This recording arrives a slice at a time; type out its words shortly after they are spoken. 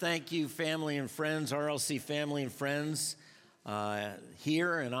Thank you, family and friends, RLC family and friends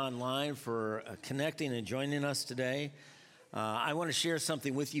here and online for connecting and joining us today. I want to share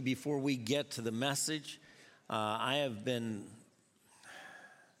something with you before we get to the message. I have been,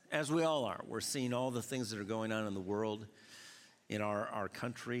 as we all are, we're seeing all the things that are going on in the world, in our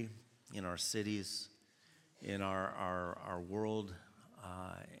country, in our cities, in our world,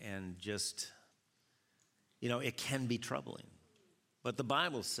 and just, it can be troubling. But the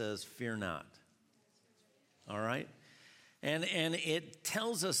Bible says, fear not. All right? And it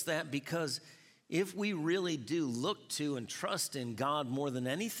tells us that because if we really do look to and trust in God more than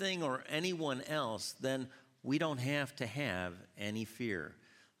anything or anyone else, then we don't have to have any fear.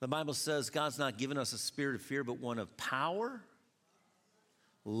 The Bible says God's not given us a spirit of fear, but one of power,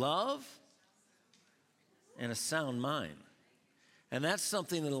 love, and a sound mind. And that's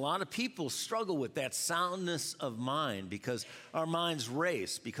something that a lot of people struggle with, that soundness of mind, because our minds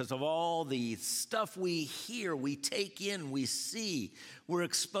race, because of all the stuff we hear, we take in, we see, we're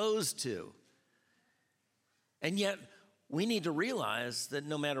exposed to. And yet, we need to realize that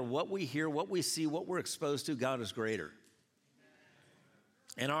no matter what we hear, what we see, what we're exposed to, God is greater.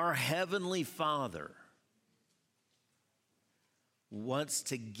 And our Heavenly Father wants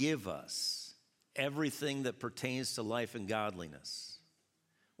to give us everything that pertains to life and godliness,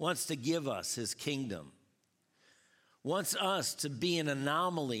 wants to give us his kingdom, wants us to be an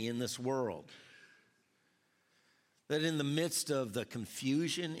anomaly in this world, that in the midst of the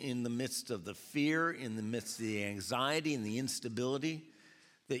confusion, in the midst of the fear, in the midst of the anxiety and the instability,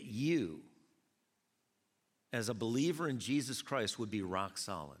 that you, as a believer in Jesus Christ, would be rock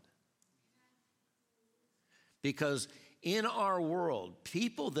solid. Because in our world,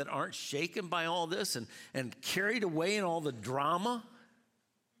 people that aren't shaken by all this and carried away in all the drama,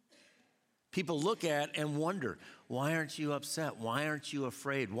 people look at and wonder, why aren't you upset? Why aren't you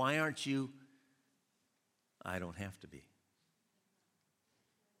afraid? Why aren't you? I don't have to be.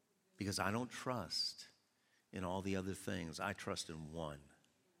 Because I don't trust in all the other things. I trust in one.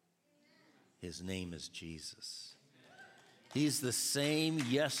 His name is Jesus. He's the same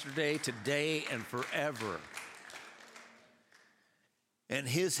yesterday, today, and forever. And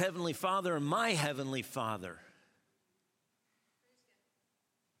his Heavenly Father and my Heavenly Father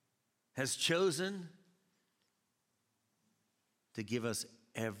has chosen to give us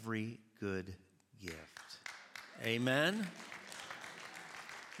every good gift. Amen?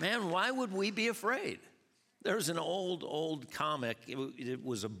 Man, why would we be afraid? There's an old comic. It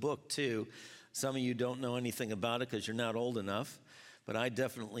was a book, too. Some of you don't know anything about it because you're not old enough, but I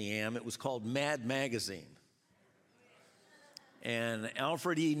definitely am. It was called Mad Magazine. And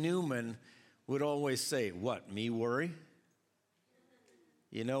Alfred E. Neuman would always say, what, me worry?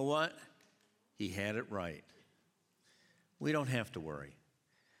 You know what? He had it right. We don't have to worry.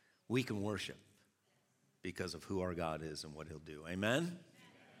 We can worship because of who our God is and what he'll do. Amen?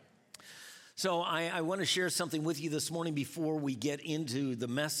 So I want to share something with you this morning before we get into the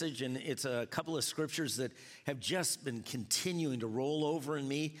message, and it's a couple of scriptures that have just been continuing to roll over in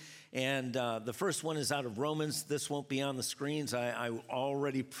me. And the first one is out of Romans. This won't be on the screens. I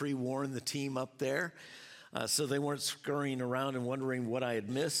already pre-warned the team up there, so they weren't scurrying around and wondering what I had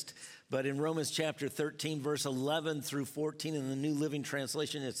missed. But in Romans chapter 13, verse 11 through 14 in the New Living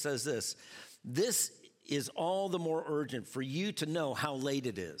Translation, it says this: "This is all the more urgent for you to know how late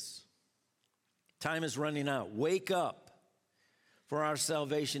it is. Time is running out. Wake up, for our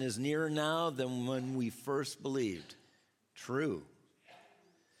salvation is nearer now than when we first believed." True.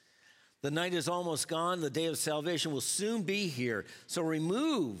 "The night is almost gone. The day of salvation will soon be here. So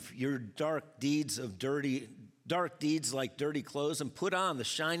remove your dark deeds like dirty clothes and put on the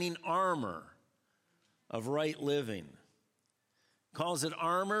shining armor of right living." Calls it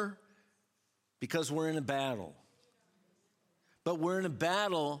armor because we're in a battle. But we're in a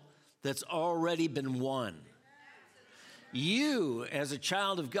battle that's already been won. You, as a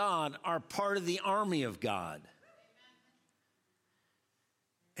child of God, are part of the army of God.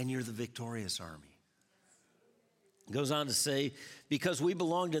 And you're the victorious army. It goes on to say, because we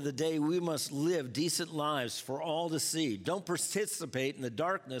belong to the day, we must live decent lives for all to see. Don't participate in the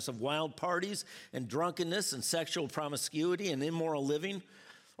darkness of wild parties and drunkenness and sexual promiscuity and immoral living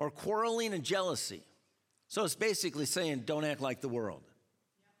or quarreling and jealousy. So it's basically saying, don't act like the world.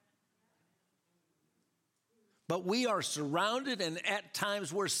 But we are surrounded and at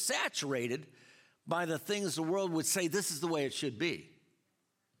times we're saturated by the things the world would say this is the way it should be.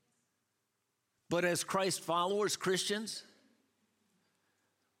 But as Christ followers, Christians,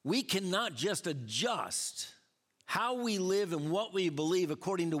 we cannot just adjust how we live and what we believe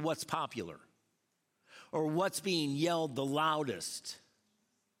according to what's popular or what's being yelled the loudest.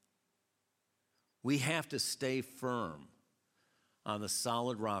 We have to stay firm on the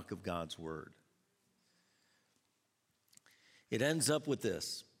solid rock of God's word. It ends up with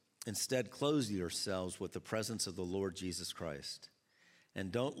this. Instead, clothe yourselves with the presence of the Lord Jesus Christ,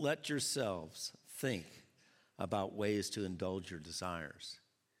 and don't let yourselves think about ways to indulge your desires.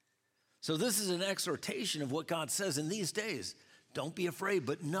 So this is an exhortation of what God says in these days. Don't be afraid,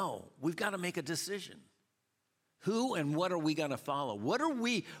 but no, we've got to make a decision. Who and what are we going to follow? Where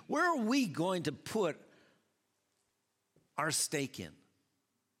are we going to put our stake in?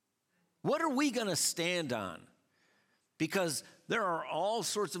 What are we going to stand on? Because there are all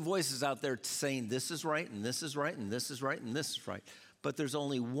sorts of voices out there saying this is right, and this is right, and this is right, and this is right. But there's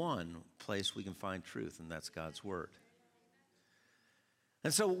only one place we can find truth, and that's God's word.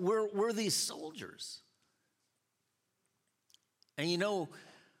 And so we're these soldiers. And you know,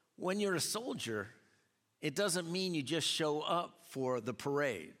 when you're a soldier, it doesn't mean you just show up for the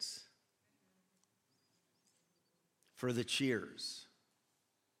parades, for the cheers.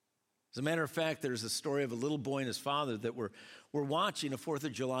 As a matter of fact, there's a story of a little boy and his father that were watching a 4th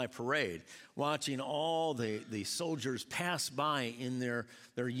of July parade, watching all the soldiers pass by in their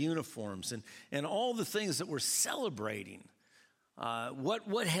uniforms and all the things that we're celebrating,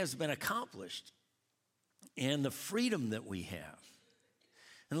 what has been accomplished and the freedom that we have.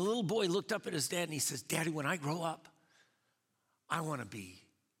 And the little boy looked up at his dad and he says, "Daddy, when I grow up, I want to be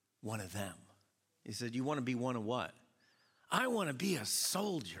one of them." He said, "You want to be one of what?" "I want to be a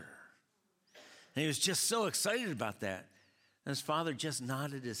soldier." And he was just so excited about that. And his father just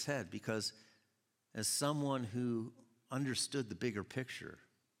nodded his head because as someone who understood the bigger picture,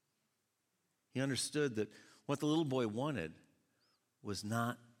 he understood that what the little boy wanted was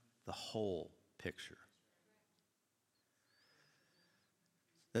not the whole picture.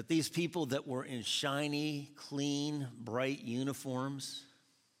 That these people that were in shiny, clean, bright uniforms,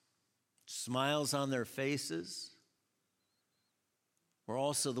 smiles on their faces, were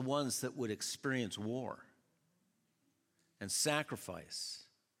also the ones that would experience war and sacrifice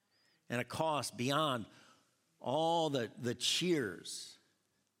and a cost beyond all the cheers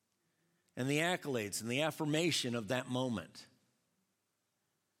and the accolades and the affirmation of that moment.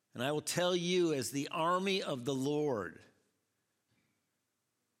 And I will tell you, as the army of the Lord,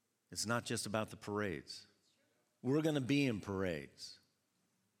 it's not just about the parades. We're going to be in parades.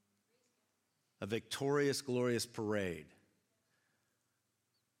 A victorious, glorious parade.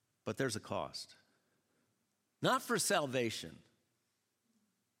 But there's a cost. Not for salvation.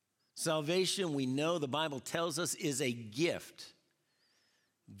 Salvation, we know the Bible tells us, is a gift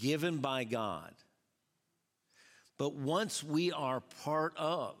given by God. But once we are part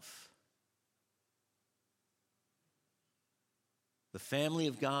of the family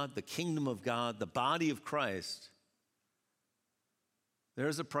of God, the kingdom of God, the body of Christ,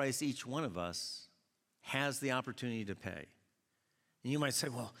 there's a price each one of us has the opportunity to pay. And you might say,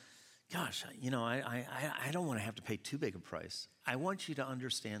 well, gosh, I don't want to have to pay too big a price. I want you to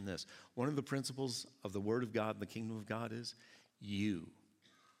understand this. One of the principles of the Word of God and the kingdom of God is you,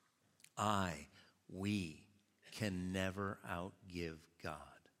 we can never outgive God.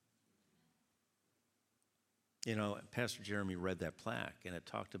 You know, Pastor Jeremy read that plaque, and it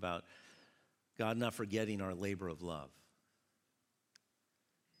talked about God not forgetting our labor of love.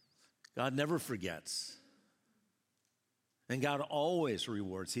 God never forgets. And God always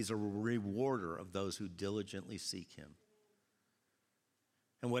rewards. He's a rewarder of those who diligently seek him.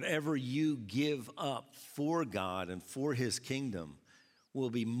 And whatever you give up for God and for his kingdom will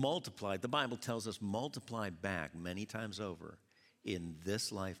be multiplied. The Bible tells us multiplied back many times over in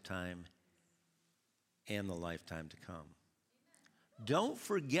this lifetime and the lifetime to come. Don't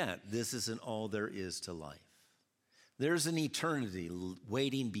forget, this isn't all there is to life. There's an eternity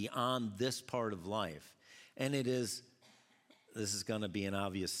waiting beyond this part of life. And this is going to be an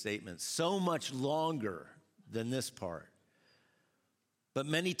obvious statement, so much longer than this part. But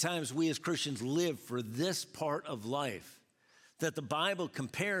many times we as Christians live for this part of life that the Bible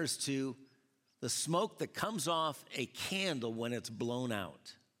compares to the smoke that comes off a candle when it's blown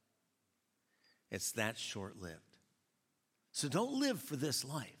out. It's that short-lived. So don't live for this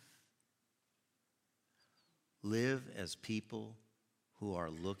life. Live as people who are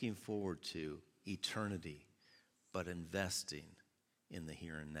looking forward to eternity, but investing in the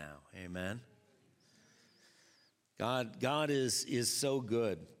here and now. Amen? God is so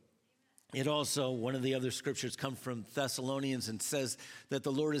good. It also, one of the other scriptures come from Thessalonians and says that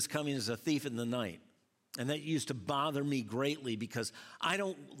the Lord is coming as a thief in the night. And that used to bother me greatly because I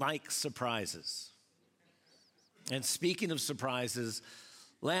don't like surprises. And speaking of surprises,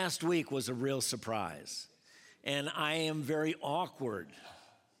 last week was a real surprise. And I am very awkward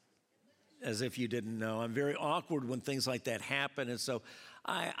as if you didn't know. I'm very awkward when things like that happen. And so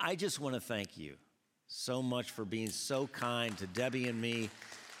I just want to thank you so much for being so kind to Debbie and me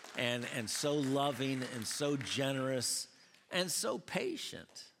and so loving and so generous and so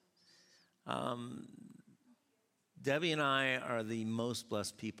patient. Debbie and I are the most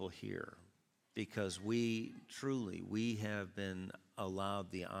blessed people here because we have been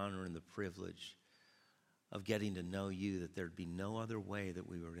allowed the honor and the privilege of getting to know you, that there'd be no other way that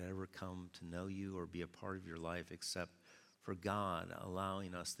we would ever come to know you or be a part of your life except for God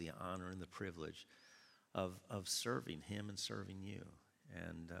allowing us the honor and the privilege of serving him and serving you.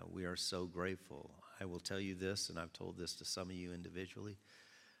 And we are so grateful. I will tell you this, and I've told this to some of you individually,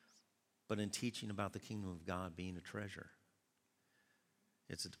 but in teaching about the kingdom of God being a treasure,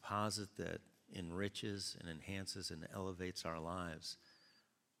 it's a deposit that enriches and enhances and elevates our lives.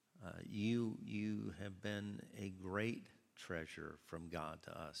 You have been a great treasure from God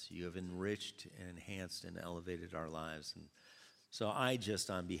to us. You have enriched and enhanced and elevated our lives. And so I just,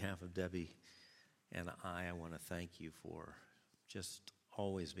 on behalf of Debbie and I want to thank you for just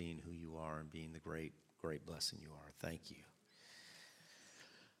always being who you are and being the great, great blessing you are. Thank you.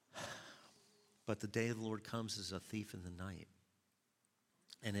 But the day of the Lord comes as a thief in the night.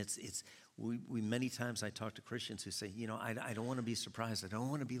 And we many times I talk to Christians who say, I don't want to be surprised. I don't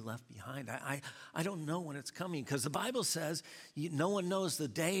want to be left behind. I don't know when it's coming because the Bible says no one knows the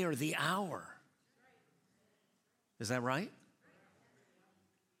day or the hour. Is that right?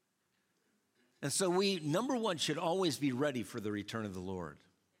 And so we, number one, should always be ready for the return of the Lord.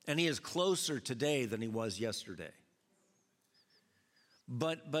 And he is closer today than he was yesterday.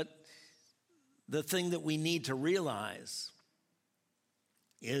 But the thing that we need to realize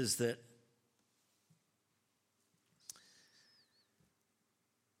is that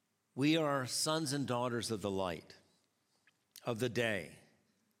we are sons and daughters of the light, of the day.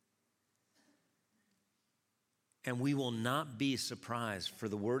 And we will not be surprised, for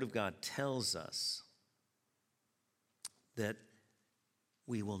the Word of God tells us that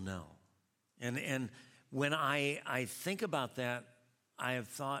we will know. And when I think about that, I have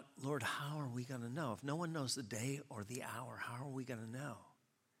thought, Lord, how are we going to know? If no one knows the day or the hour, how are we going to know?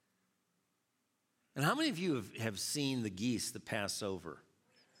 And how many of you have seen the geese that pass over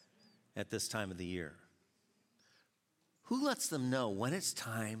at this time of the year? Who lets them know when it's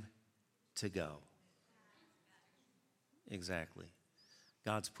time to go? Exactly.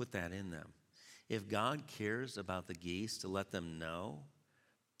 God's put that in them. If God cares about the geese to let them know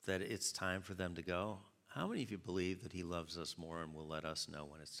that it's time for them to go, how many of you believe that he loves us more and will let us know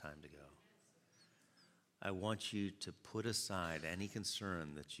when it's time to go? I want you to put aside any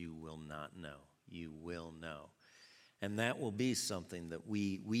concern that you will not know. You will know. And that will be something that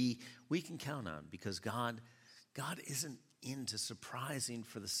we can count on because God isn't into surprising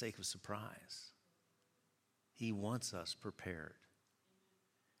for the sake of surprise. He wants us prepared.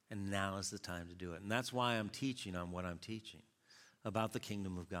 And now is the time to do it. And that's why I'm teaching on what I'm teaching about the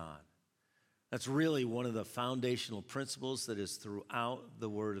kingdom of God. That's really one of the foundational principles that is throughout the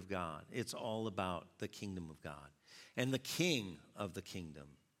Word of God. It's all about the kingdom of God and the king of the kingdom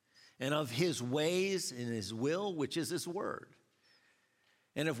and of his ways and his will, which is his word.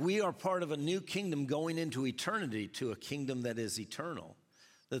 And if we are part of a new kingdom going into eternity to a kingdom that is eternal,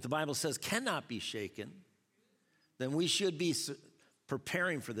 that the Bible says cannot be shaken, then we should be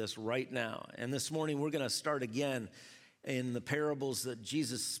preparing for this right now. And this morning we're going to start again in the parables that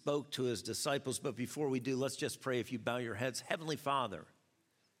Jesus spoke to his disciples. But before we do, let's just pray. If you bow your heads. Heavenly Father,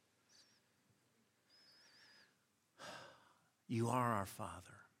 you are our Father.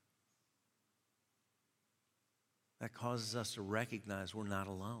 That causes us to recognize we're not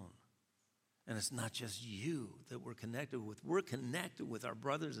alone. And it's not just you that we're connected with. We're connected with our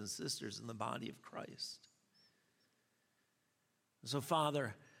brothers and sisters in the body of Christ. So,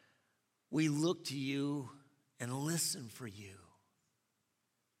 Father, we look to you and listen for you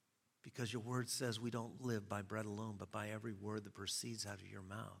because your word says we don't live by bread alone, but by every word that proceeds out of your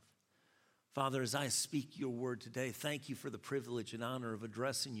mouth. Father, as I speak your word today, thank you for the privilege and honor of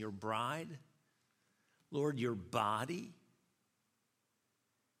addressing your bride, Lord, your body,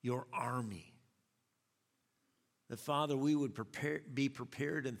 your army. That, Father, we would be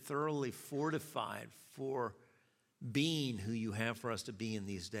prepared and thoroughly fortified for being who you have for us to be in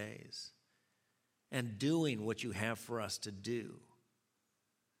these days and doing what you have for us to do,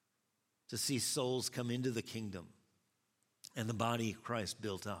 to see souls come into the kingdom and the body of Christ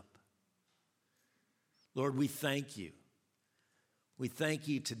built up. Lord, we thank you. We thank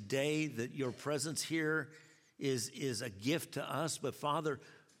you today that your presence here is a gift to us, but Father,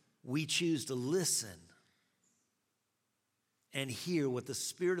 we choose to listen and hear what the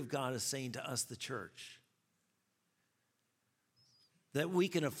Spirit of God is saying to us, the church. That we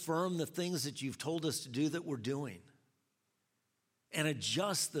can affirm the things that you've told us to do that we're doing, and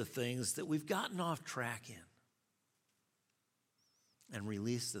adjust the things that we've gotten off track in, and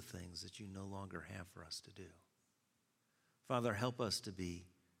release the things that you no longer have for us to do. Father, help us to be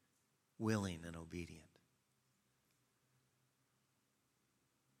willing and obedient,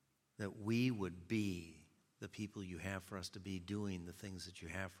 that we would be the people you have for us to be, doing the things that you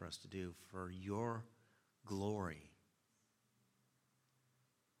have for us to do for your glory,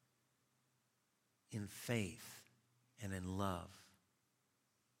 in faith and in love,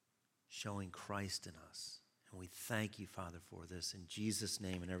 showing Christ in us. And we thank you, Father, for this. In Jesus'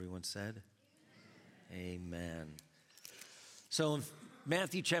 name, and everyone said, Amen. So in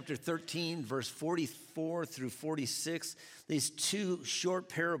Matthew chapter 13, verse 44 through 46, these two short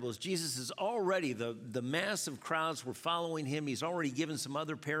parables. Jesus is already, the massive crowds were following him. He's already given some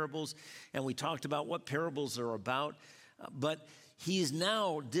other parables, and we talked about what parables are about. But he's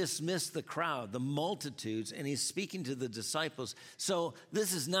now dismissed the crowd, the multitudes, and he's speaking to the disciples. So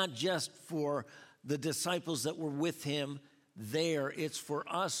this is not just for the disciples that were with him there. It's for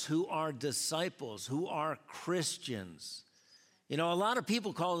us who are disciples, who are Christians. You know, a lot of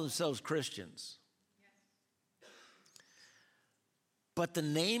people call themselves Christians. But the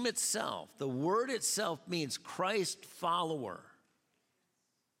name itself, the word itself means Christ follower.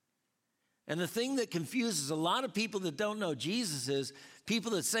 And the thing that confuses a lot of people that don't know Jesus is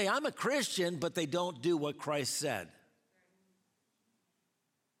people that say, I'm a Christian, but they don't do what Christ said.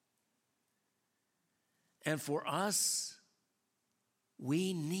 And for us,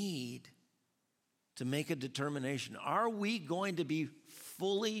 we need to make a determination. Are we going to be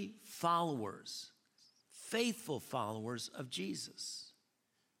fully followers, faithful followers of Jesus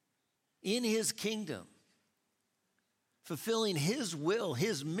in his kingdom, fulfilling his will,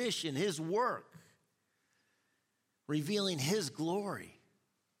 his mission, his work, revealing his glory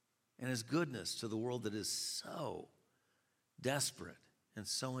and his goodness to the world that is so desperate and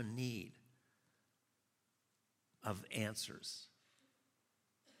so in need of answers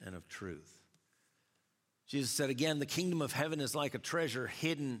and of truth? Jesus said again, the kingdom of heaven is like treasure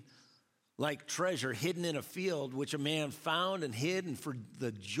hidden in a field, which a man found and hid, and for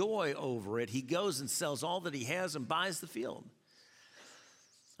the joy over it, he goes and sells all that he has and buys the field.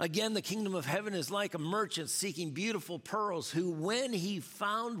 Again, the kingdom of heaven is like a merchant seeking beautiful pearls, who, when he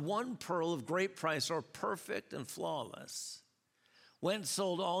found one pearl of great price, or perfect and flawless, went and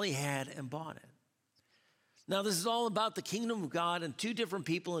sold all he had and bought it. Now, this is all about the kingdom of God and two different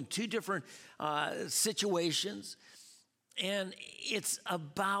people in two different situations. And it's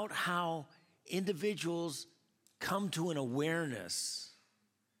about how individuals come to an awareness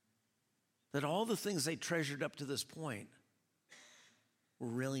that all the things they treasured up to this point were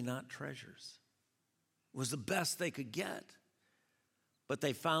really not treasures. It was the best they could get. But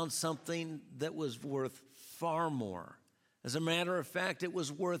they found something that was worth far more. As a matter of fact, it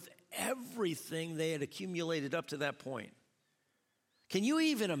was worth everything they had accumulated up to that point. Can you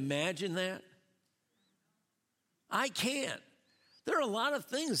even imagine that? I can't. There are a lot of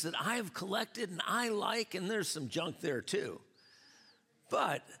things that I've collected and I like, and there's some junk there too.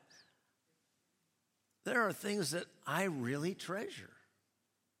 But there are things that I really treasure.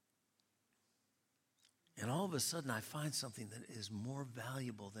 And all of a sudden I find something that is more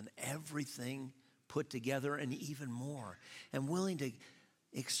valuable than everything put together and even more. I'm willing to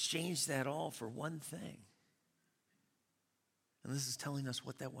exchange that all for one thing. And this is telling us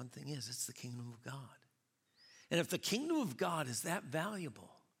what that one thing is. It's the kingdom of God. And if the kingdom of God is that valuable,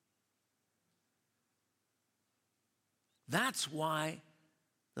 that's why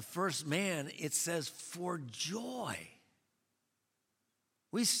the first man, it says, for joy.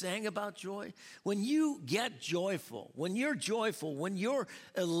 We sang about joy. When you get joyful, when you're joyful, when you're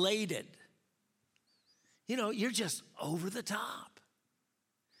elated, you know, you're just over the top.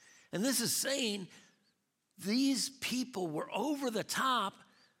 And this is saying these people were over the top,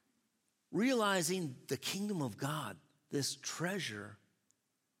 realizing the kingdom of God, this treasure,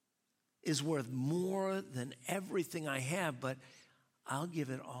 is worth more than everything I have, but I'll give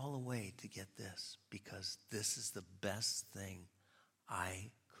it all away to get this, because this is the best thing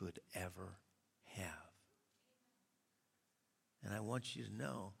I could ever have. And I want you to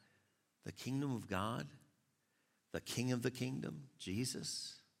know the kingdom of God, the King of the kingdom,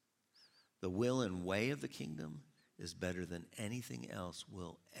 Jesus, the will and way of the kingdom is better than anything else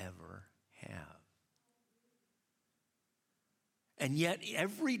we'll ever have. And yet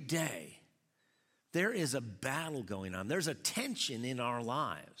every day there is a battle going on. There's a tension in our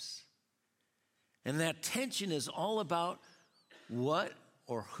lives. And that tension is all about what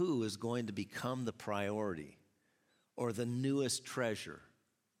or who is going to become the priority or the newest treasure.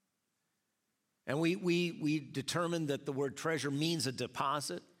 And we determined that the word treasure means a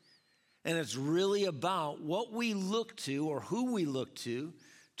deposit, and it's really about what we look to or who we look to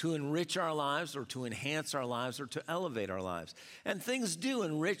enrich our lives or to enhance our lives or to elevate our lives. And things do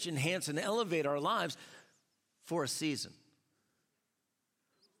enrich, enhance, and elevate our lives for a season.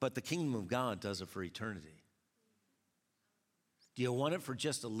 But the kingdom of God does it for eternity. Do you want it for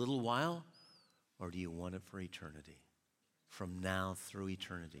just a little while, or do you want it for eternity? From now through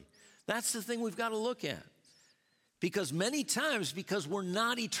eternity. That's the thing we've got to look at. Because many times, because we're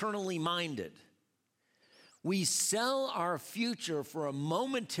not eternally minded, we sell our future for a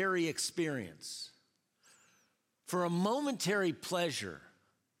momentary experience, for a momentary pleasure,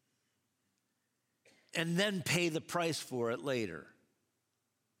 and then pay the price for it later.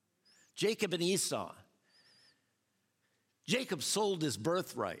 Jacob and Esau. Jacob sold his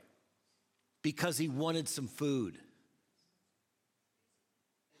birthright because he wanted some food.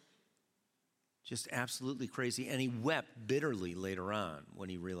 Just absolutely crazy. And he wept bitterly later on when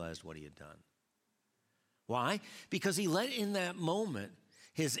he realized what he had done. Why? Because he let in that moment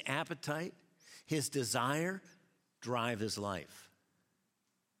his appetite, his desire drive his life.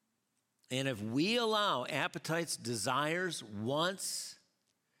 And if we allow appetites, desires, wants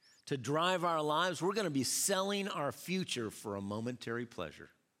to drive our lives, we're going to be selling our future for a momentary pleasure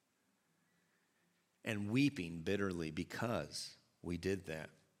and weeping bitterly because we did that.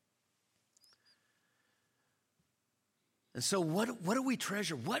 And so what do we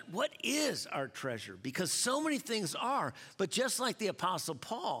treasure? What is our treasure? Because so many things are, but just like the Apostle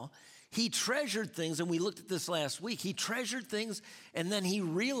Paul, he treasured things, and we looked at this last week. He treasured things, and then he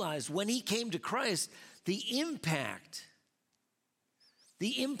realized when he came to Christ, the impact,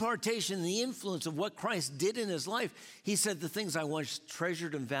 the impartation, the influence of what Christ did in his life, he said, the things I once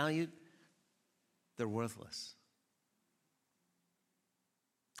treasured and valued, they're worthless.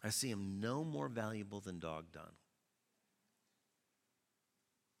 I see them no more valuable than dog dung.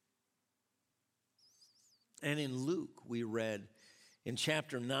 And in Luke, we read in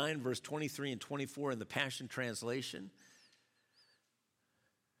chapter 9, verse 23 and 24 in the Passion Translation,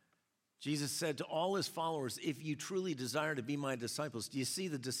 Jesus said to all his followers, if you truly desire to be my disciples, do you see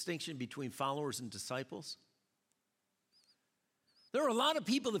the distinction between followers and disciples? There are a lot of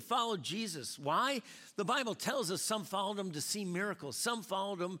people that followed Jesus. Why? The Bible tells us some followed him to see miracles. Some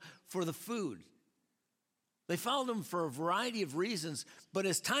followed him for the food. They followed him for a variety of reasons. But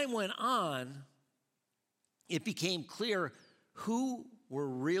as time went on, it became clear who were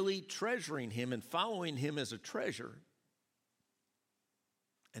really treasuring him and following him as a treasure,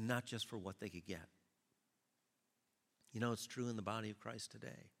 and not just for what they could get. You know, it's true in the body of Christ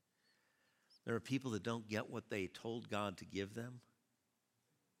today. There are people that don't get what they told God to give them.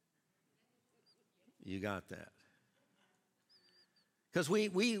 You got that. Because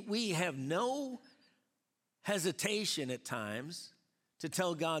we have no hesitation at times to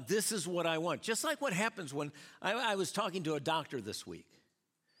tell God, this is what I want. Just like what happens when I was talking to a doctor this week,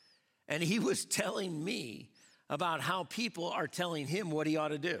 and he was telling me about how people are telling him what he ought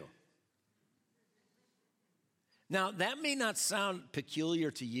to do. Now, that may not sound peculiar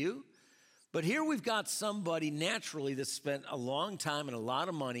to you, but here we've got somebody naturally that spent a long time and a lot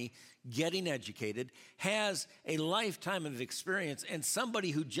of money getting educated, has a lifetime of experience, and somebody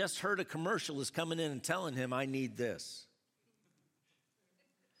who just heard a commercial is coming in and telling him, I need this.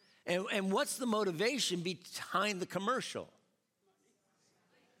 And what's the motivation behind the commercial?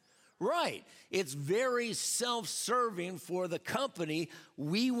 Right. It's very self-serving for the company.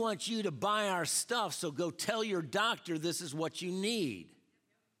 We want you to buy our stuff, so go tell your doctor this is what you need.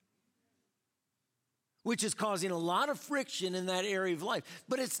 Which is causing a lot of friction in that area of life.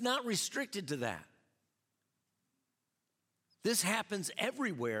 But it's not restricted to that. This happens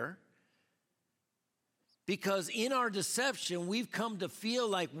everywhere. Because in our deception, we've come to feel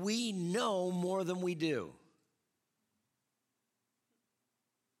like we know more than we do.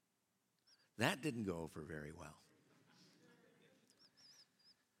 That didn't go over very well.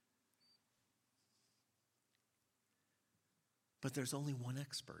 But there's only one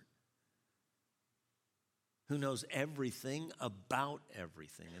expert who knows everything about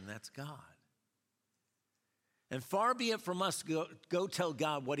everything, and that's God. And far be it from us to go tell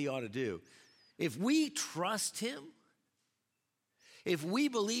God what he ought to do. If we trust him, if we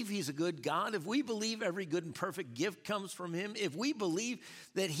believe he's a good God, if we believe every good and perfect gift comes from him, if we believe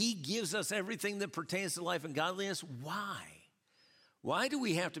that he gives us everything that pertains to life and godliness, why? Why do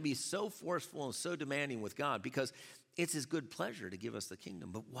we have to be so forceful and so demanding with God? Because it's his good pleasure to give us the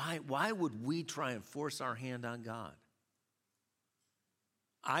kingdom. But why would we try and force our hand on God?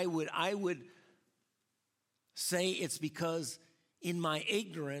 I would say it's because in my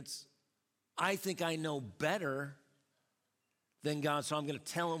ignorance, I think I know better than God, so I'm going to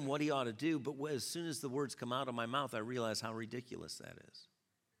tell him what he ought to do. But as soon as the words come out of my mouth, I realize how ridiculous that is.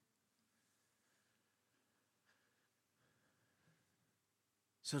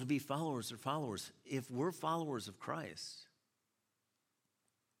 So to be followers are followers. If we're followers of Christ,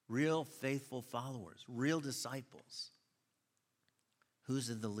 real faithful followers, real disciples, who's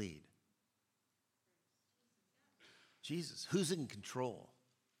in the lead? Jesus. Who's in control?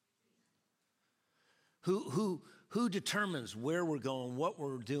 Who determines where we're going, what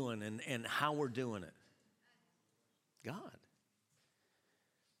we're doing, and how we're doing it? God.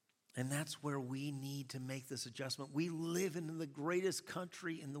 And that's where we need to make this adjustment. We live in the greatest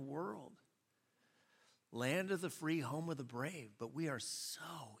country in the world. Land of the free, home of the brave. But we are so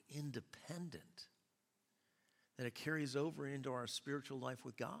independent that it carries over into our spiritual life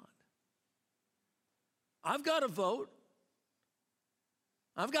with God. I've got a vote.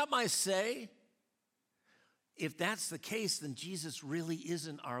 I've got my say. If that's the case, then Jesus really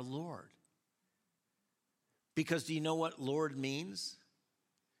isn't our Lord. Because do you know what Lord means?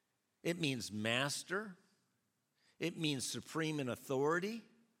 It means master. It means supreme in authority,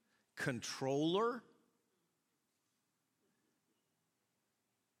 controller.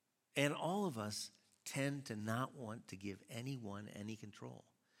 And all of us tend to not want to give anyone any control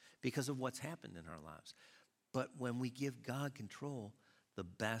because of what's happened in our lives. But when we give God control, the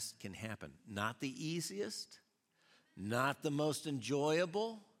best can happen. Not the easiest, not the most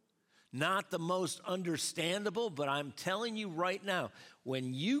enjoyable, not the most understandable, but I'm telling you right now,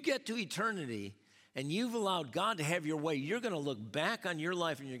 when you get to eternity and you've allowed God to have your way, you're going to look back on your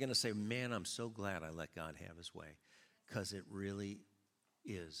life and you're going to say, man, I'm so glad I let God have his way, because it really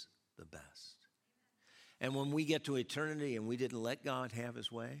is the best. And when we get to eternity and we didn't let God have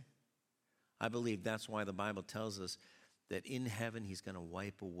his way, I believe that's why the Bible tells us that in heaven he's going to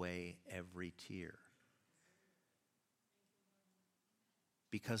wipe away every tear.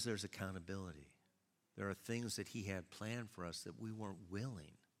 Because there's accountability. There are things that he had planned for us that we weren't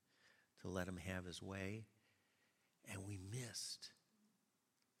willing to let him have his way, and we missed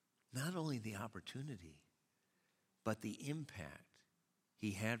not only the opportunity, but the impact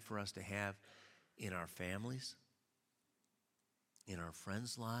he had for us to have in our families, in our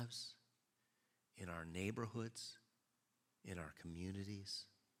friends' lives, in our neighborhoods, in our communities,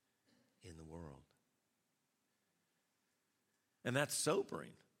 in the world. And that's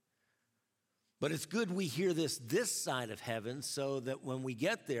sobering. But it's good we hear this side of heaven so that when we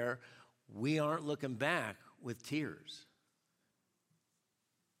get there, we aren't looking back with tears.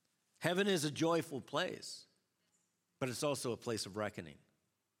 Heaven is a joyful place, but it's also a place of reckoning.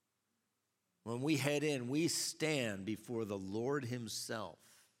 When we head in, we stand before the Lord himself,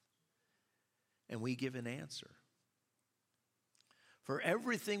 and we give an answer for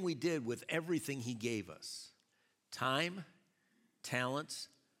everything we did with everything he gave us: time, talents,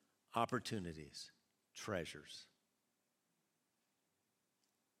 opportunities, treasures.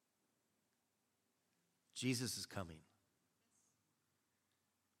 Jesus is coming.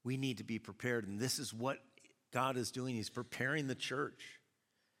 We need to be prepared, and this is what God is doing. He's preparing the church.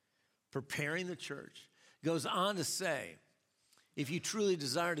 Preparing the church. Goes on to say, if you truly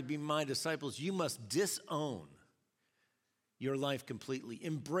desire to be my disciples, you must disown your life completely.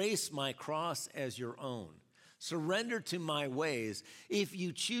 Embrace my cross as your own. Surrender to my ways. If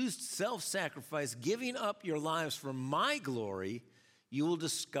you choose self-sacrifice, giving up your lives for my glory, you will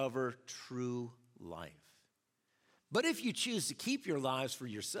discover true life. But if you choose to keep your lives for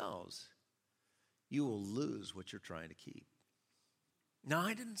yourselves, you will lose what you're trying to keep. Now,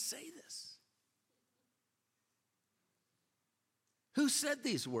 I didn't say this. Who said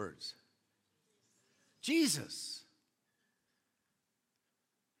these words? Jesus.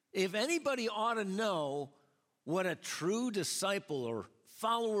 If anybody ought to know what a true disciple or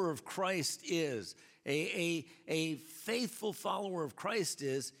follower of Christ is, a faithful follower of Christ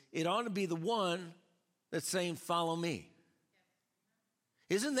is, it ought to be the one that's saying, follow me.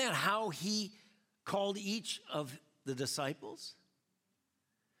 Isn't that how he called each of the disciples?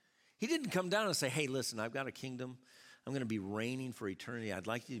 He didn't come down and say, hey, listen, I've got a kingdom. I'm going to be reigning for eternity. I'd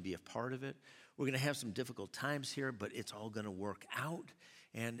like you to be a part of it. We're going to have some difficult times here, but it's all going to work out.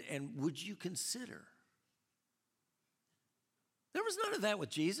 And would you consider? There was none of that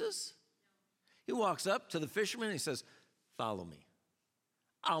with Jesus. He walks up to the fisherman and he says, follow me.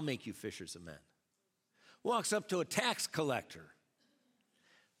 I'll make you fishers of men. Walks up to a tax collector.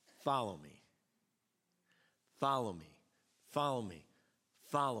 Follow me. Follow me. Follow me.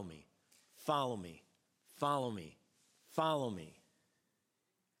 Follow me. Follow me. Follow me. Follow me.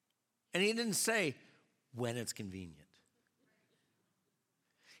 And he didn't say, when it's convenient.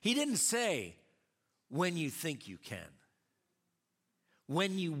 He didn't say, when you think you can,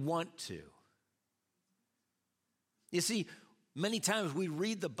 when you want to. You see, many times we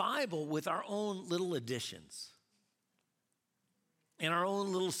read the Bible with our own little additions and our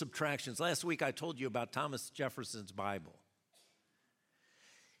own little subtractions. Last week I told you about Thomas Jefferson's Bible.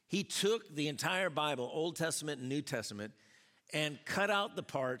 He took the entire Bible, Old Testament and New Testament, and cut out the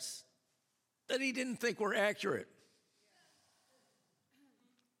parts that he didn't think were accurate,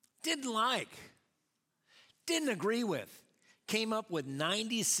 didn't like, didn't agree with, came up with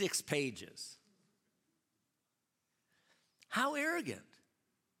 96 pages. How arrogant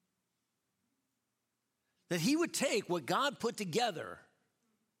that he would take what God put together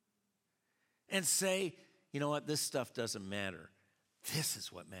and say, you know what, this stuff doesn't matter. This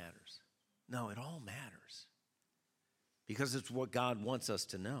is what matters. No, it all matters because it's what God wants us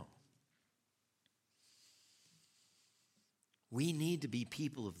to know. We need to be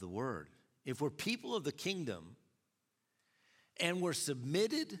people of the word. If we're people of the kingdom and we're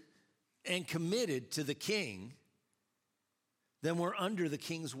submitted and committed to the king, then we're under the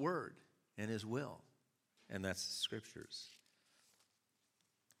king's word and his will. And that's the scriptures.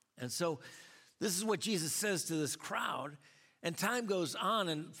 And so this is what Jesus says to this crowd. And time goes on.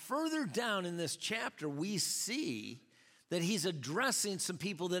 And further down in this chapter, we see that he's addressing some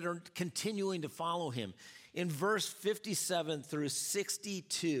people that are continuing to follow him. In verse 57 through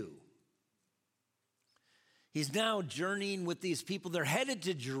 62, he's now journeying with these people. They're headed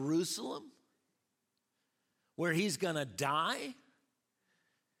to Jerusalem, where he's going to die.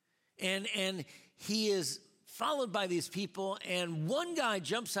 And he is followed by these people. And one guy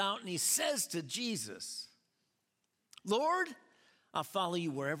jumps out and he says to Jesus, Lord, I'll follow you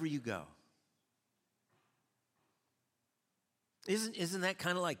wherever you go. Isn't that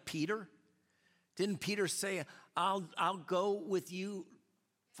kind of like Peter? Didn't Peter say, I'll go with you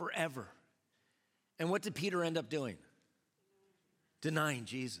forever? And what did Peter end up doing? Denying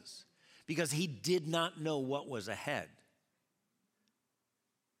Jesus. Because he did not know what was ahead.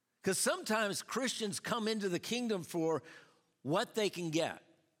 Because sometimes Christians come into the kingdom for what they can get.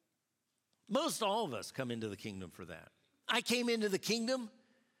 Most all of us come into the kingdom for that. I came into the kingdom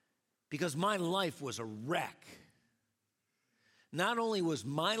because my life was a wreck. Not only was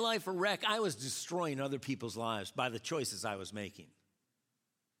my life a wreck, I was destroying other people's lives by the choices I was making.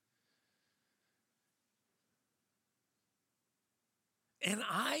 And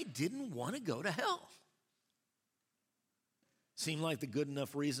I didn't want to go to hell. Seemed like the good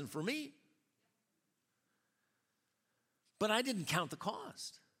enough reason for me. But I didn't count the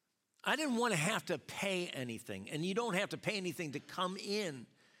cost. I didn't want to have to pay anything. And you don't have to pay anything to come in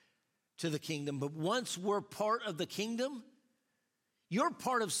to the kingdom. But once we're part of the kingdom, you're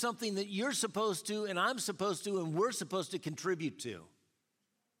part of something that you're supposed to, and I'm supposed to, and we're supposed to contribute to.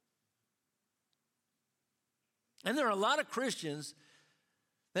 And there are a lot of Christians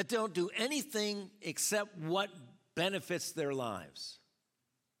that don't do anything except what benefits their lives.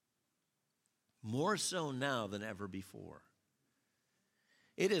 More so now than ever before.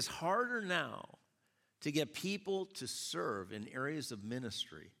 It is harder now to get people to serve in areas of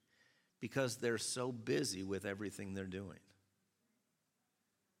ministry because they're so busy with everything they're doing.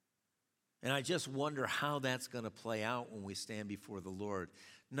 And I just wonder how that's going to play out when we stand before the Lord.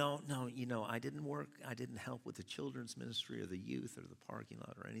 No, I didn't work. I didn't help with the children's ministry or the youth or the parking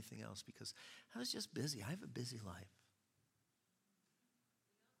lot or anything else because I was just busy. I have a busy life.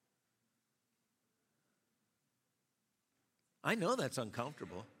 I know that's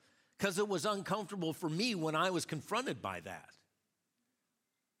uncomfortable because it was uncomfortable for me when I was confronted by that.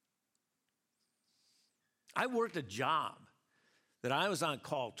 I worked a job that I was on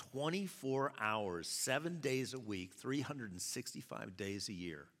call 24 hours, 7 days a week, 365 days a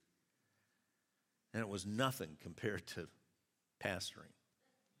year. And it was nothing compared to pastoring.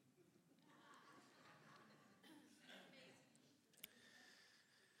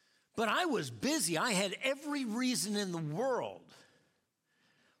 But I was busy. I had every reason in the world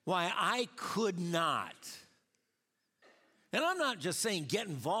why I could not. And I'm not just saying get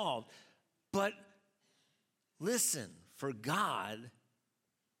involved, but listen for God,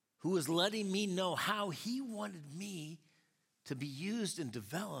 who was letting me know how he wanted me to be used and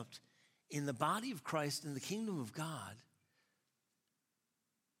developed in the body of Christ, in the kingdom of God,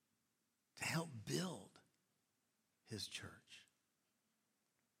 to help build his church.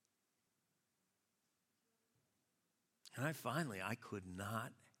 And I could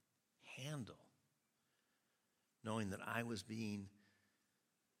not handle knowing that I was being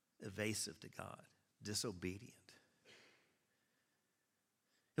evasive to God, disobedient.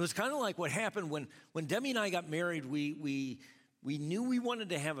 It was kind of like what happened when Debbie and I got married. We knew we wanted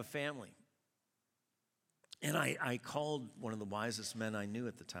to have a family. And I called one of the wisest men I knew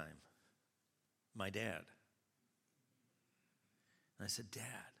at the time, my dad. And I said, Dad,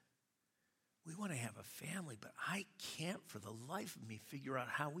 we want to have a family, but I can't for the life of me figure out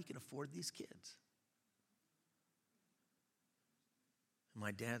how we can afford these kids. And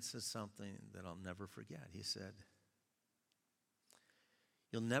my dad said something that I'll never forget. He said,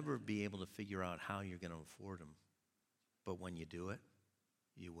 you'll never be able to figure out how you're going to afford them, but when you do it,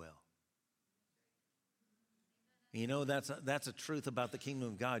 you will. You know, that's a truth about the kingdom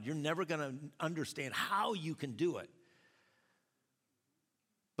of God. You're never going to understand how you can do it.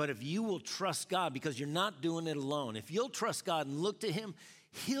 But if you will trust God, because you're not doing it alone, if you'll trust God and look to him,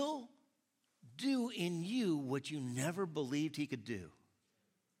 he'll do in you what you never believed he could do.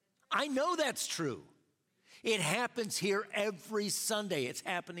 I know that's true. It happens here every Sunday. It's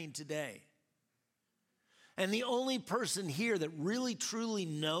happening today. And the only person here that really truly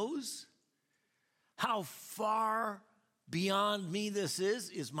knows how far beyond me this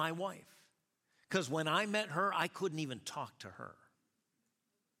is my wife. Because when I met her, I couldn't even talk to her.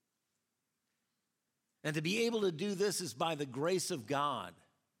 And to be able to do this is by the grace of God.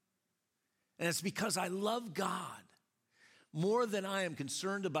 And it's because I love God more than I am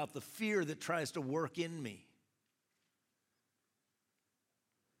concerned about the fear that tries to work in me.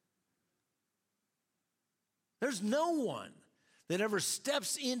 There's no one that ever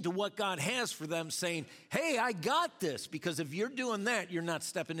steps into what God has for them saying, hey, I got this. Because if you're doing that, you're not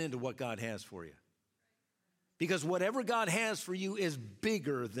stepping into what God has for you. Because whatever God has for you is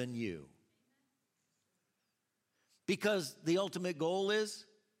bigger than you. Because the ultimate goal is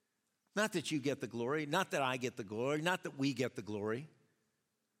not that you get the glory, not that I get the glory, not that we get the glory,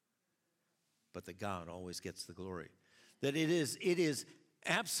 but that God always gets the glory. That it is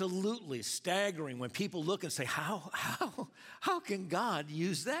absolutely staggering when people look and say, how can God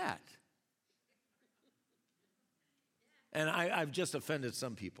use that? And I've just offended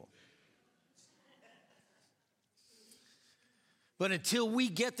some people. But until we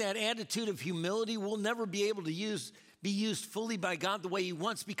get that attitude of humility, we'll never be able to be used fully by God the way he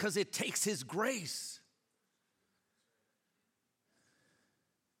wants, because it takes his grace.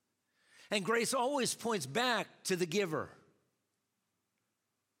 And grace always points back to the giver.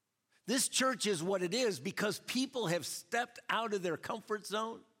 This church is what it is because people have stepped out of their comfort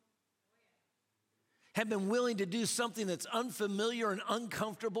zone, have been willing to do something that's unfamiliar and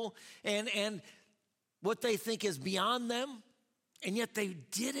uncomfortable, and what they think is beyond them. And yet they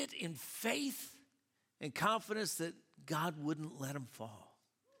did it in faith and confidence that God wouldn't let them fall.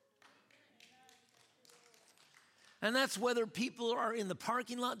 And that's whether people are in the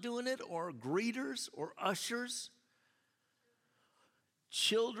parking lot doing it, or greeters, or ushers,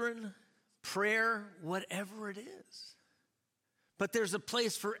 children, prayer, whatever it is. But there's a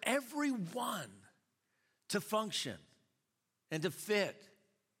place for everyone to function and to fit.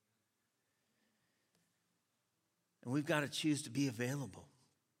 And we've got to choose to be available.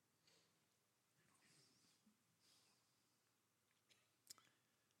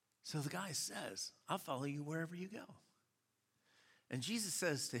 So the guy says, I'll follow you wherever you go. And Jesus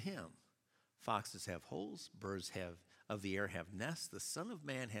says to him, foxes have holes, birds of the air have nests. The Son of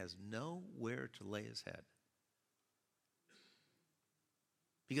Man has nowhere to lay his head.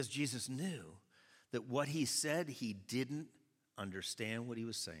 Because Jesus knew that what he said, he didn't understand what he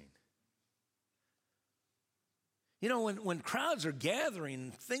was saying. You know, when crowds are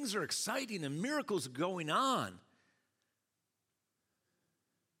gathering, things are exciting and miracles are going on,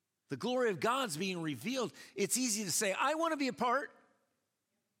 the glory of God's being revealed, it's easy to say, I want to be a part.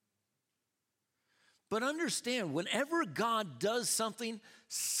 But understand, whenever God does something,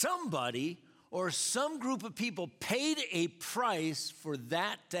 somebody or some group of people paid a price for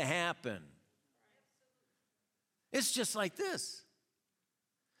that to happen. It's just like this.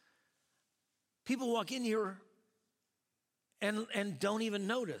 People walk in here and don't even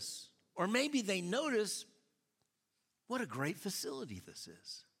notice. Or maybe they notice, what a great facility this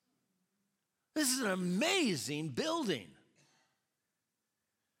is. This is an amazing building.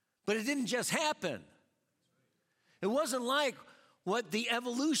 But it didn't just happen. It wasn't like what the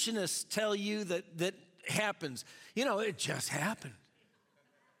evolutionists tell you that happens. You know, it just happened.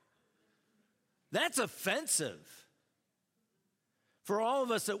 That's offensive. For all of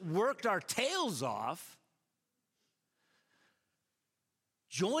us that worked our tails off,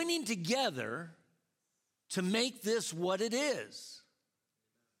 joining together to make this what it is.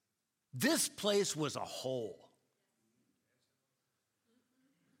 This place was a hole.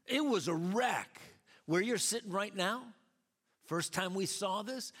 It was a wreck. Where you're sitting right now, First time we saw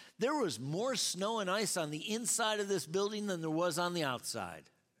this, there was more snow and ice on the inside of this building than there was on the outside.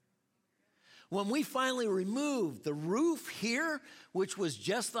 When we finally removed the roof here, which was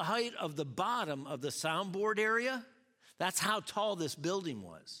just the height of the bottom of the soundboard area, that's how tall this building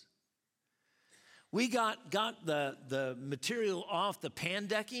was. We got the material off the pan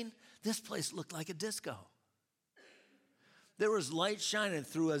decking. This place looked like a disco. There was light shining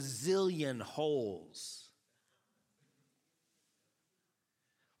through a zillion holes.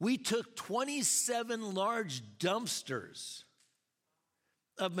 We took 27 large dumpsters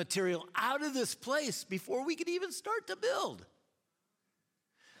of material out of this place before we could even start to build.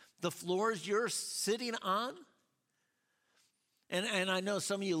 The floors you're sitting on, and I know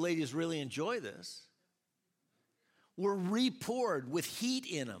some of you ladies really enjoy this, were re-poured with heat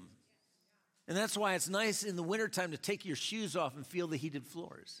in them. And that's why it's nice in the wintertime to take your shoes off and feel the heated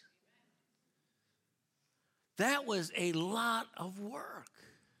floors. That was a lot of work.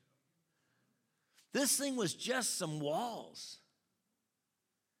 This thing was just some walls.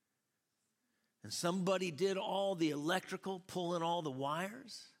 And somebody did all the electrical, pulling all the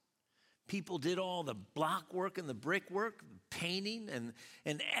wires. People did all the block work and the brickwork, painting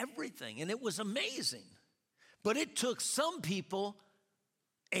and everything. And it was amazing. But it took some people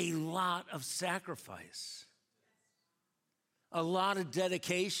a lot of sacrifice, a lot of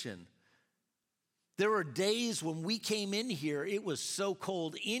dedication. There were days when we came in here, it was so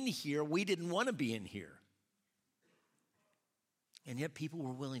cold in here, we didn't want to be in here. And yet people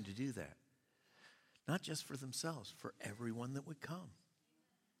were willing to do that. Not just for themselves, for everyone that would come.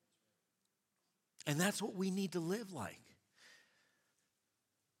 And that's what we need to live like.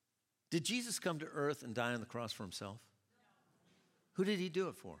 Did Jesus come to earth and die on the cross for himself? Who did he do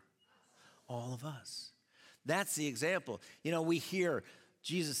it for? All of us. That's the example. You know, we hear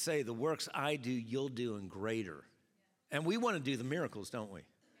Jesus say, the works I do, you'll do and greater. And we want to do the miracles, don't we?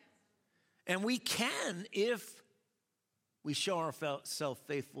 And we can if we show ourselves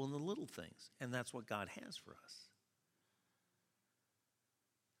faithful in the little things. And that's what God has for us.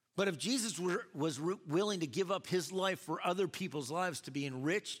 But if Jesus was willing to give up his life for other people's lives to be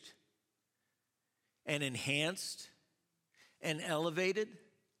enriched and enhanced and elevated,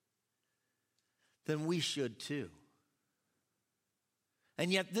 then we should too.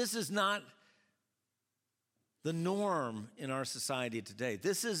 And yet this is not the norm in our society today.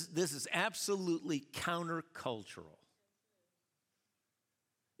 This is absolutely countercultural.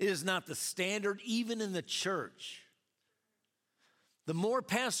 It is not the standard even in the church. The more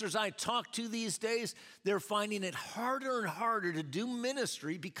pastors I talk to these days, they're finding it harder and harder to do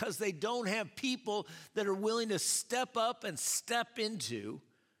ministry because they don't have people that are willing to step up and step into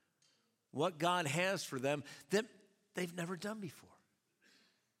what God has for them that they've never done before.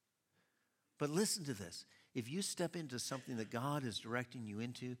 But listen to this. If you step into something that God is directing you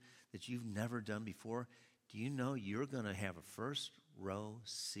into that you've never done before, do you know you're going to have a first row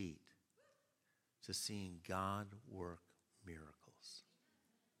seat to seeing God work miracles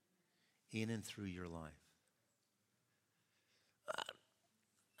in and through your life?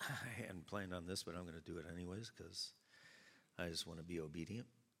 I hadn't planned on this, but I'm going to do it anyways because I just want to be obedient.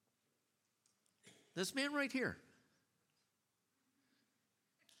 This man right here.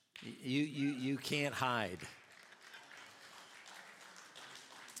 You can't hide.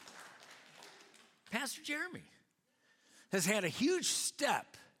 Pastor Jeremy has had a huge step.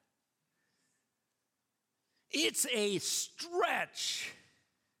 It's a stretch.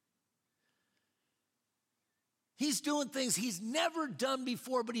 He's doing things he's never done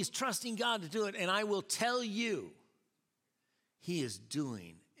before, but he's trusting God to do it. And I will tell you, he is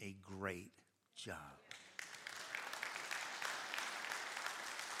doing a great job.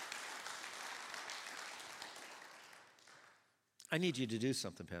 I need you to do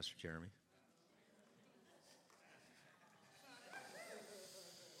something, Pastor Jeremy.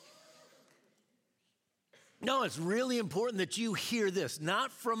 No, it's really important that you hear this,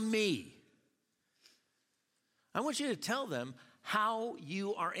 not from me. I want you to tell them how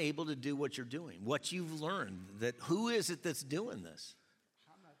you are able to do what you're doing, what you've learned, that who is it that's doing this?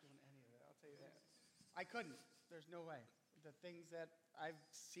 I'm not doing any of it, I'll tell you that. I couldn't. There's no way. The things that I've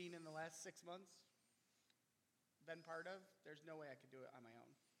seen in the last 6 months, been part of, there's no way I could do it on my own.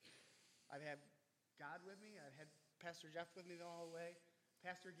 I've had God with me. I've had Pastor Jeff with me the whole way.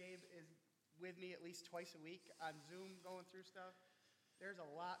 Pastor Gabe is with me at least twice a week on Zoom going through stuff. There's a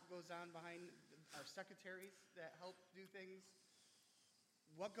lot goes on behind our secretaries that help do things.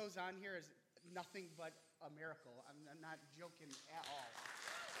 What goes on here is nothing but a miracle. I'm not joking at all.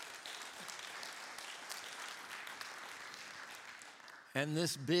 And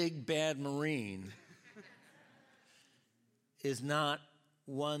this big bad Marine is not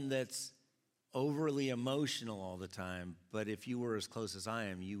one that's overly emotional all the time, but if you were as close as I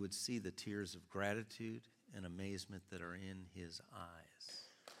am, you would see the tears of gratitude and amazement that are in his eyes.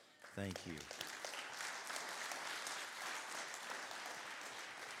 Thank you.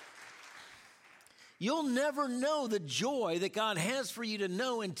 You'll never know the joy that God has for you to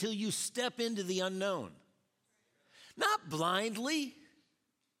know until you step into the unknown. Not blindly,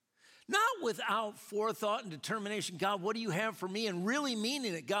 not without forethought and determination. God, what do you have for me? And really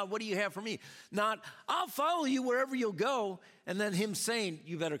meaning it. God, what do you have for me? Not, I'll follow you wherever you'll go. And then him saying,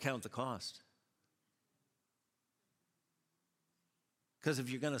 you better count the cost. Because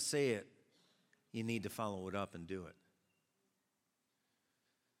if you're going to say it, you need to follow it up and do it.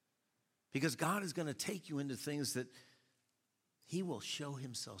 Because God is going to take you into things that he will show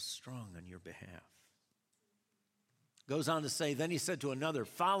himself strong on your behalf. Goes on to say, then he said to another,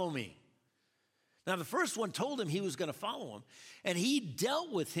 follow me. Now the first one told him he was going to follow him. And he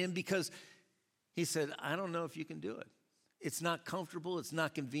dealt with him because he said, I don't know if you can do it. It's not comfortable. It's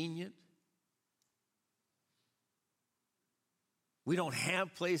not convenient. We don't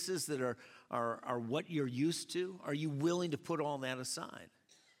have places that are what you're used to. Are you willing to put all that aside?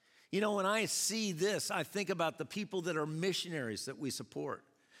 You know, when I see this, I think about the people that are missionaries that we support.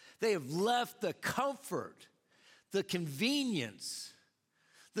 They have left the comfort, the convenience,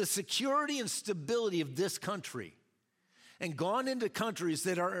 the security and stability of this country and gone into countries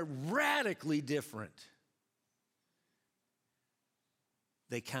that are radically different.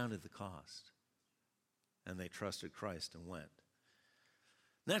 They counted the cost and they trusted Christ and went.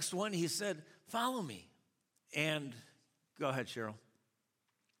 Next one, he said, follow me. And go ahead, Cheryl.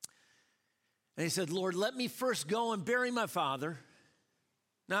 And he said, Lord, let me first go and bury my father.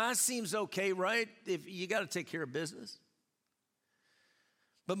 Now, that seems okay, right? If you got to take care of business.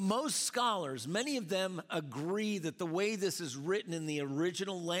 But most scholars, many of them agree that the way this is written in the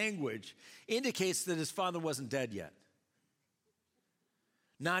original language indicates that his father wasn't dead yet.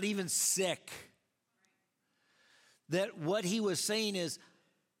 Not even sick. That what he was saying is,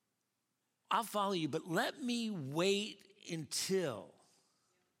 I'll follow you, but let me wait until.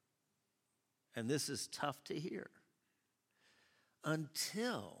 And this is tough to hear.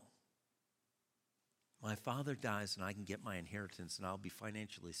 Until my father dies and I can get my inheritance and I'll be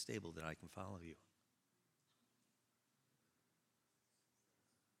financially stable that I can follow you.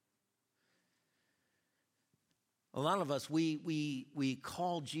 A lot of us, we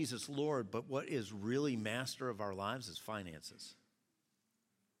call Jesus Lord, but what is really master of our lives is finances.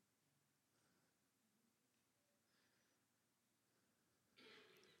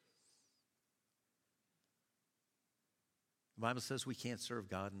 The Bible says we can't serve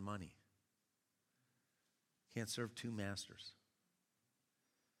God and money. Can't serve two masters.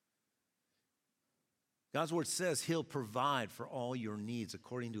 God's word says he'll provide for all your needs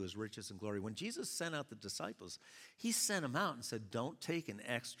according to his riches and glory. When Jesus sent out the disciples, he sent them out and said, don't take an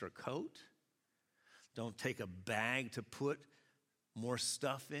extra coat. Don't take a bag to put more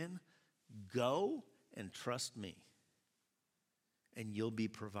stuff in. Go and trust me, and you'll be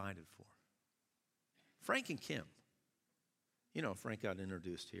provided for. Frank and Kim. You know, Frank got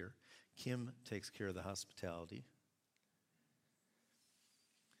introduced here. Kim takes care of the hospitality.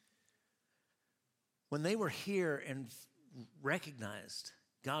 When they were here and recognized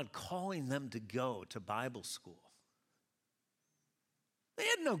God calling them to go to Bible school, they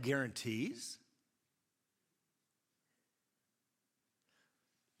had no guarantees.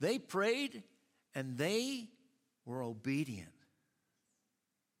 They prayed and they were obedient.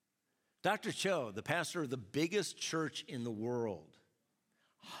 Dr. Cho, the pastor of the biggest church in the world,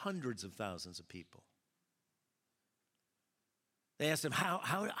 hundreds of thousands of people. They asked him,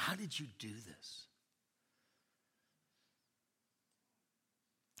 how did you do this?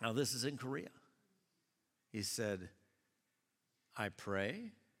 Now, this is in Korea. He said, I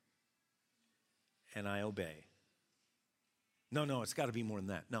pray and I obey. No, it's got to be more than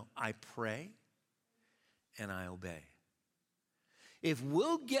that. No, I pray and I obey. If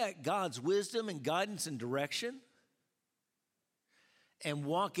we'll get God's wisdom and guidance and direction and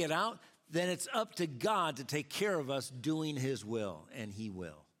walk it out, then it's up to God to take care of us doing his will, and he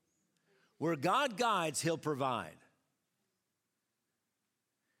will. Where God guides, he'll provide.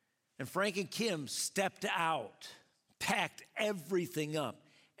 And Frank and Kim stepped out, packed everything up,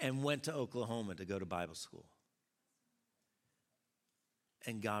 and went to Oklahoma to go to Bible school.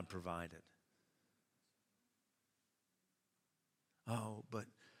 And God provided. Oh, but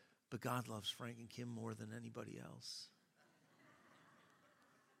God loves Frank and Kim more than anybody else.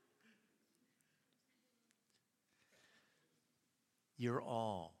 You're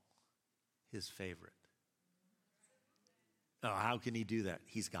all his favorite. Oh, how can he do that?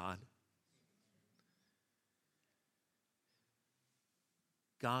 He's God.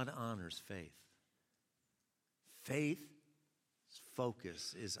 God honors faith. Faith's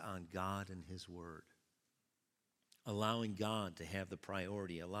focus is on God and his word. Allowing God to have the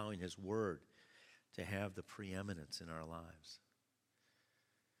priority, allowing his word to have the preeminence in our lives.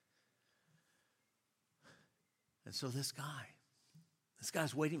 And so this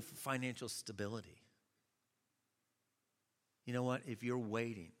guy's waiting for financial stability. You know what? If you're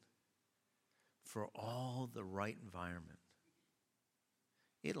waiting for all the right environment,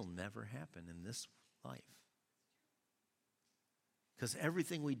 it'll never happen in this life. Because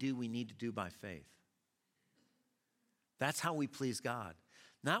everything we do, we need to do by faith. That's how we please God.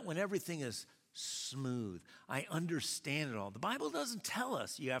 Not when everything is smooth. I understand it all. The Bible doesn't tell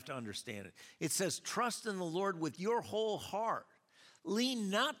us you have to understand it. It says, trust in the Lord with your whole heart.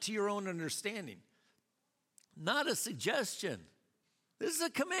 Lean not to your own understanding. Not a suggestion. This is a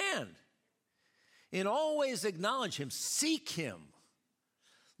command. In all ways acknowledge him. Seek him.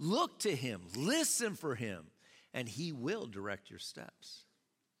 Look to him. Listen for him. And he will direct your steps.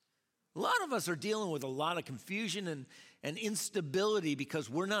 A lot of us are dealing with a lot of confusion and instability because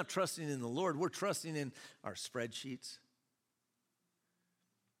we're not trusting in the Lord. We're trusting in our spreadsheets.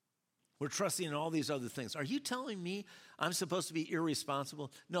 We're trusting in all these other things. Are you telling me I'm supposed to be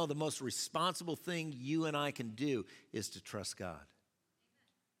irresponsible? No, the most responsible thing you and I can do is to trust God.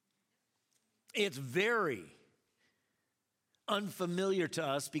 It's very unfamiliar to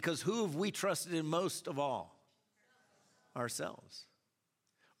us because who have we trusted in most of all? Ourselves.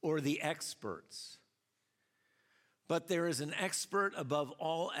 Or the experts. But there is an expert above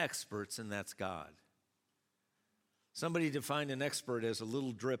all experts, and that's God. Somebody defined an expert as a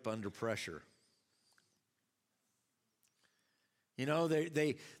little drip under pressure. You know,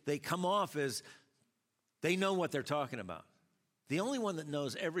 they come off as they know what they're talking about. The only one that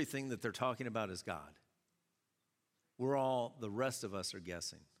knows everything that they're talking about is God. The rest of us are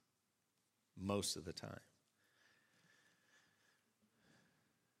guessing most of the time.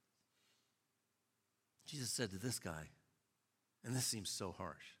 Jesus said to this guy, and this seems so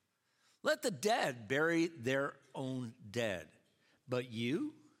harsh, let the dead bury their own dead, but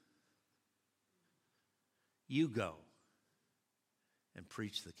you go and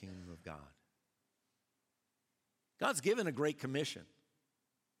preach the kingdom of God. God's given a great commission.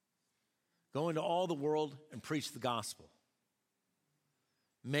 Go into all the world and preach the gospel.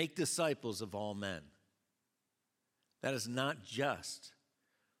 Make disciples of all men. That is not just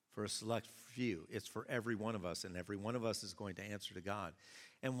for a select few. It's for every one of us, and every one of us is going to answer to God.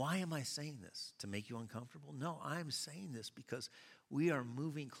 And why am I saying this? To make you uncomfortable? No, I'm saying this because we are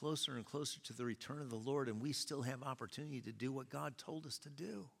moving closer and closer to the return of the Lord, and we still have opportunity to do what God told us to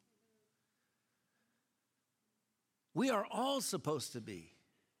do. We are all supposed to be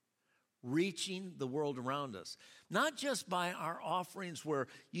reaching the world around us. Not just by our offerings where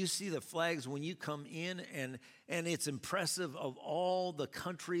you see the flags when you come in and it's impressive of all the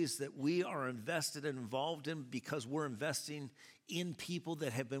countries that we are invested and involved in because we're investing in people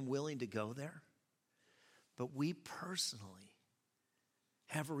that have been willing to go there. But we personally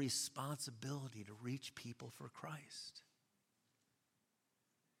have a responsibility to reach people for Christ.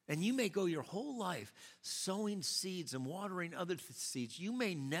 And you may go your whole life sowing seeds and watering other seeds. You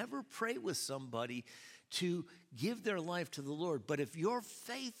may never pray with somebody to give their life to the Lord. But if you're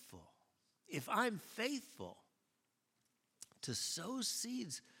faithful, if I'm faithful to sow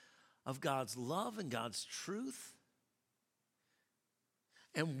seeds of God's love and God's truth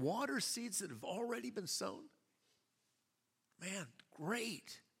and water seeds that have already been sown, man,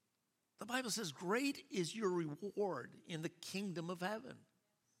 great. The Bible says great is your reward in the kingdom of heaven.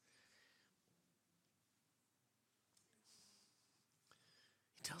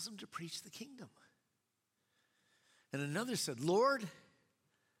 Tells him to preach the kingdom. And another said, Lord,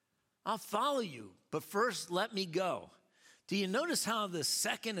 I'll follow you, but first let me go. Do you notice how the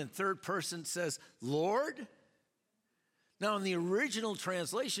second and third person says, Lord? Now, in the original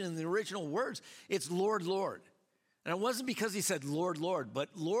translation, in the original words, it's Lord, Lord. And it wasn't because he said Lord, Lord, but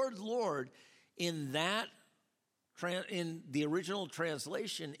Lord, Lord in the original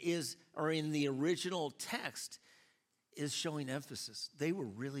translation in the original text is showing emphasis. They were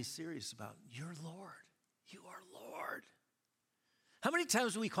really serious about, you're Lord. You are Lord. How many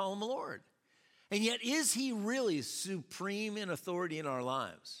times do we call him a Lord? And yet, is he really supreme in authority in our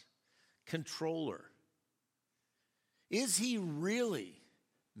lives? Controller? Is he really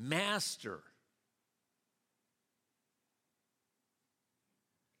master?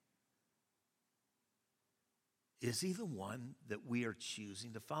 Is he the one that we are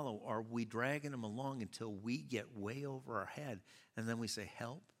choosing to follow? Are we dragging him along until we get way over our head and then we say,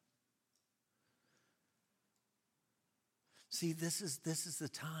 help? See, this is the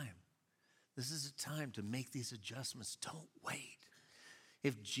time. This is the time to make these adjustments. Don't wait.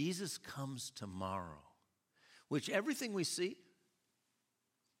 If Jesus comes tomorrow, which everything we see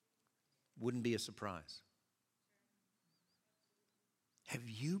wouldn't be a surprise. Have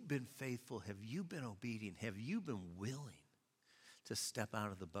you been faithful? Have you been obedient? Have you been willing to step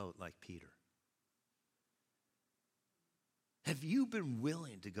out of the boat like Peter? Have you been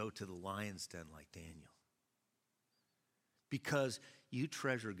willing to go to the lion's den like Daniel? Because you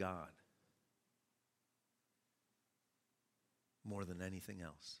treasure God more than anything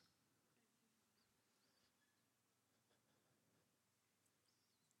else.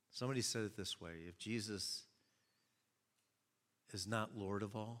 Somebody said it this way: if Jesus is not Lord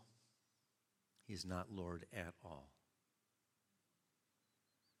of all, he's not Lord at all.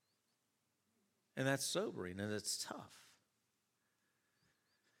 And that's sobering and it's tough.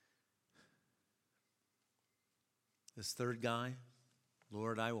 This third guy,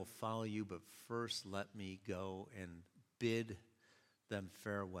 Lord, I will follow you, but first let me go and bid them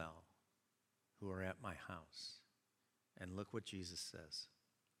farewell who are at my house. And look what Jesus says.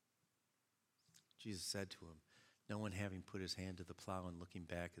 Jesus said to him, no one having put his hand to the plow and looking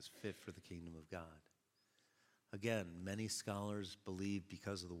back is fit for the kingdom of God. Again, many scholars believe,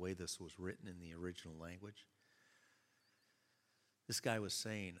 because of the way this was written in the original language, this guy was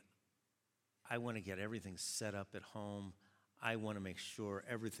saying, I want to get everything set up at home. I want to make sure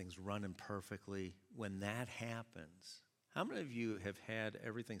everything's running perfectly. When that happens, how many of you have had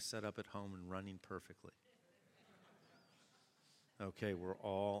everything set up at home and running perfectly? Okay, we're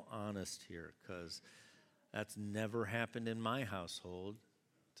all honest here, because that's never happened in my household,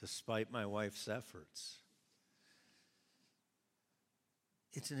 despite my wife's efforts.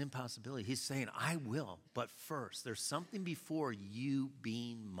 It's an impossibility. He's saying, I will, but first, there's something before you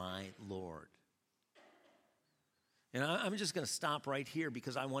being my Lord. And I'm just going to stop right here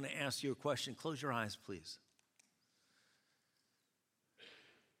because I want to ask you a question. Close your eyes, please.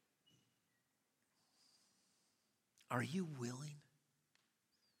 Are you willing?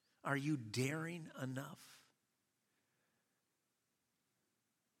 Are you daring enough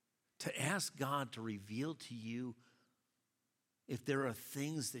to ask God to reveal to you if there are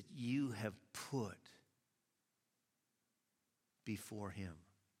things that you have put before him?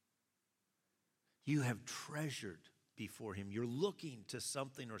 You have treasured before him. You're looking to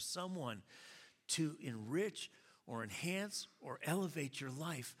something or someone to enrich or enhance or elevate your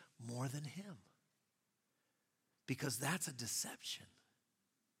life more than him. Because that's a deception.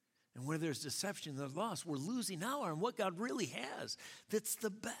 And where there's deception, there's loss. We're losing out on what God really has that's the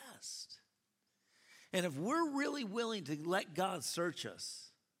best. And if we're really willing to let God search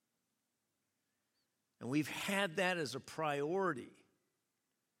us, and we've had that as a priority,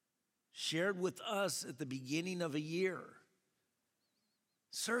 shared with us at the beginning of a year,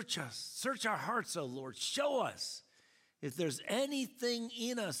 search us, search our hearts, O Lord. Show us if there's anything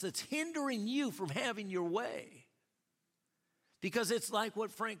in us that's hindering you from having your way. Because it's like what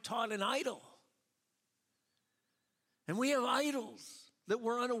Frank taught, an idol. And we have idols that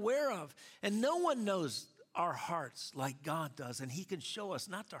we're unaware of. And no one knows our hearts like God does. And he can show us,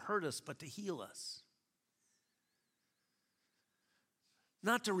 not to hurt us, but to heal us.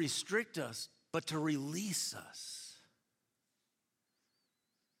 Not to restrict us, but to release us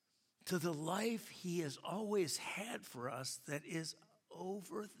to the life he has always had for us that is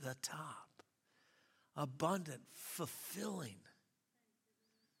over the top, abundant, fulfilling.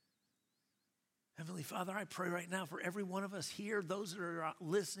 Heavenly Father, I pray right now for every one of us here, those that are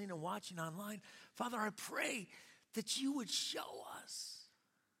listening and watching online. Father, I pray that you would show us.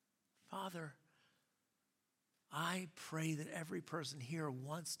 Father, I pray that every person here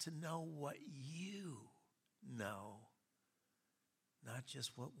wants to know what you know, not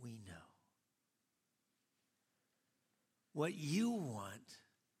just what we know. What you want,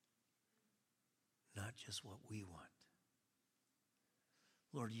 not just what we want.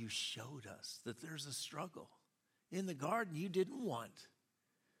 Lord, you showed us that there's a struggle. In the garden, you didn't want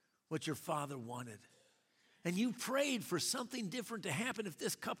what your Father wanted. And you prayed for something different to happen. If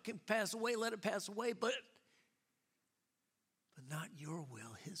this cup can pass away, let it pass away. But not your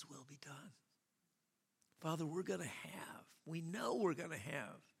will, his will be done. Father, we're going to have, we know we're going to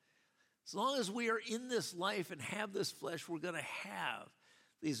have, as long as we are in this life and have this flesh, we're going to have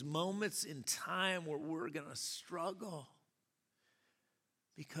these moments in time where we're going to struggle.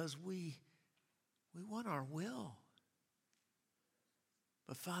 Because we want our will.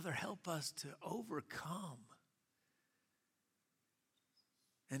 But Father, help us to overcome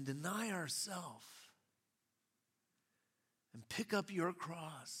and deny ourselves and pick up your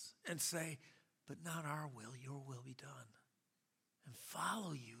cross and say, but not our will, your will be done. And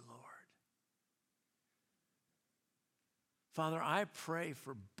follow you, Lord. Father, I pray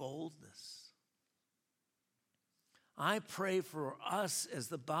for boldness. I pray for us as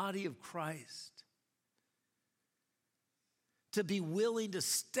the body of Christ to be willing to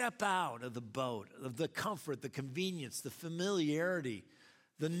step out of the boat, of the comfort, the convenience, the familiarity,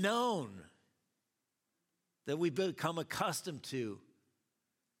 the known that we've become accustomed to,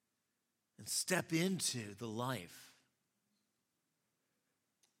 and step into the life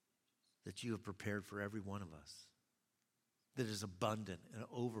that you have prepared for every one of us, that is abundant and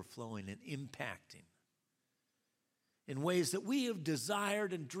overflowing and impacting in ways that we have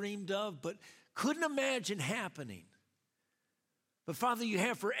desired and dreamed of but couldn't imagine happening. But Father, you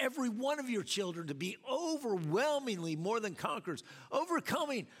have for every one of your children to be overwhelmingly more than conquerors,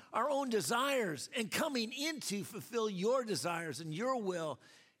 overcoming our own desires and coming in to fulfill your desires and your will,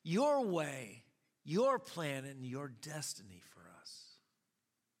 your way, your plan, and your destiny for us.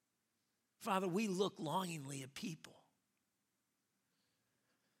 Father, we look longingly at people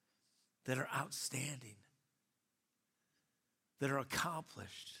that are outstanding, that are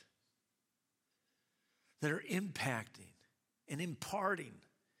accomplished, that are impacting and imparting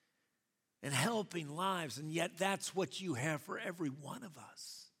and helping lives, and yet that's what you have for every one of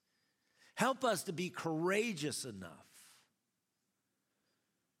us. Help us to be courageous enough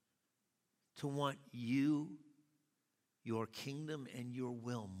to want you, your kingdom, and your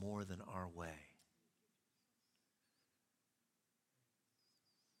will more than our way.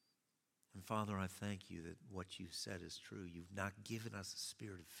 And Father, I thank you that what you said is true. You've not given us a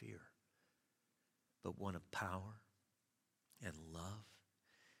spirit of fear, but one of power and love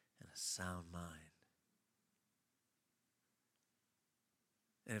and a sound mind.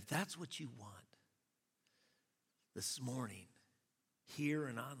 And if that's what you want this morning, here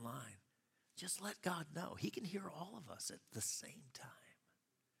and online, just let God know. He can hear all of us at the same time.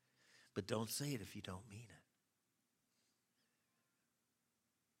 But don't say it if you don't mean it.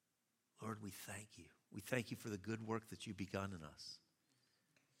 Lord, we thank you. We thank you for the good work that you've begun in us.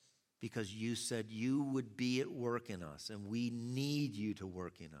 Because you said you would be at work in us, and we need you to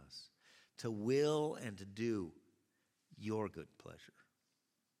work in us, to will and to do your good pleasure.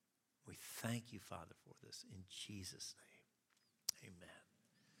 We thank you, Father, for this in Jesus' name. Amen.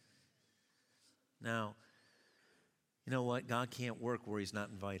 Now, you know what? God can't work where he's not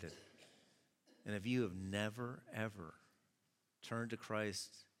invited. And if you have never, ever turned to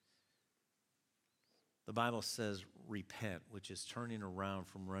Christ, the Bible says repent, which is turning around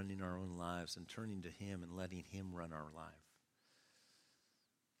from running our own lives and turning to him and letting him run our life.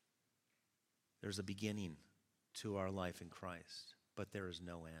 There's a beginning to our life in Christ, but there is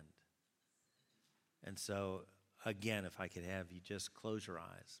no end. And so, again, if I could have you just close your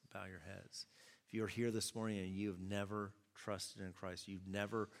eyes, bow your heads. If you're here this morning and you have never trusted in Christ, you've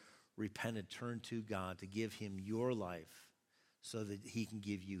never repented, turned to God to give him your life so that he can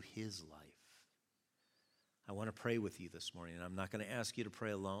give you his life, I want to pray with you this morning. And I'm not going to ask you to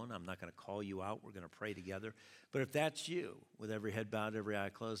pray alone. I'm not going to call you out. We're going to pray together. But if that's you, with every head bowed, every eye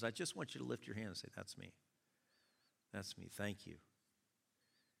closed, I just want you to lift your hand and say, that's me. That's me. Thank you.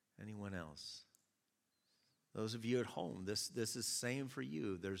 Anyone else? Those of you at home, this is same for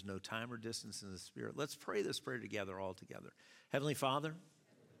you. There's no time or distance in the Spirit. Let's pray this prayer together, all together. Heavenly Father,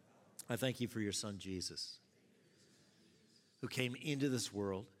 I thank you for your Son, Jesus, who came into this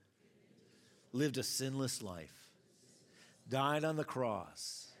world, lived a sinless life, died on the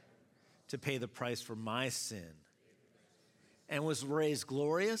cross to pay the price for my sin, and was raised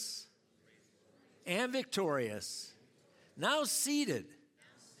glorious and victorious, now seated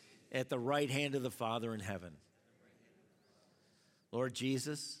at the right hand of the Father in heaven. Lord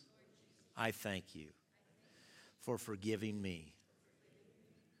Jesus, I thank you for forgiving me,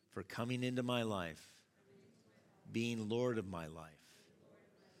 for coming into my life, being Lord of my life.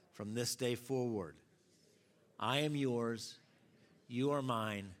 From this day forward, I am yours, you are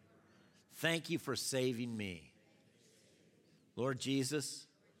mine. Thank you for saving me. Lord Jesus,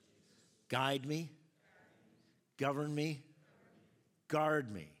 guide me, govern me,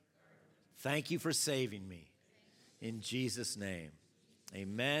 guard me. Thank you for saving me. In Jesus' name,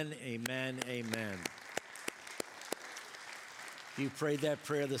 amen, amen, amen. If you prayed that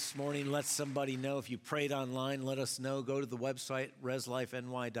prayer this morning, let somebody know. If you prayed online, let us know. Go to the website,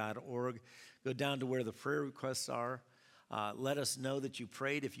 reslifeny.org. Go down to where the prayer requests are. Let us know that you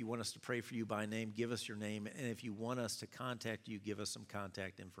prayed. If you want us to pray for you by name, give us your name. And if you want us to contact you, give us some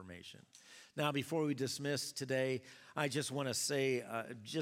contact information. Now, before we dismiss today, I just want to say,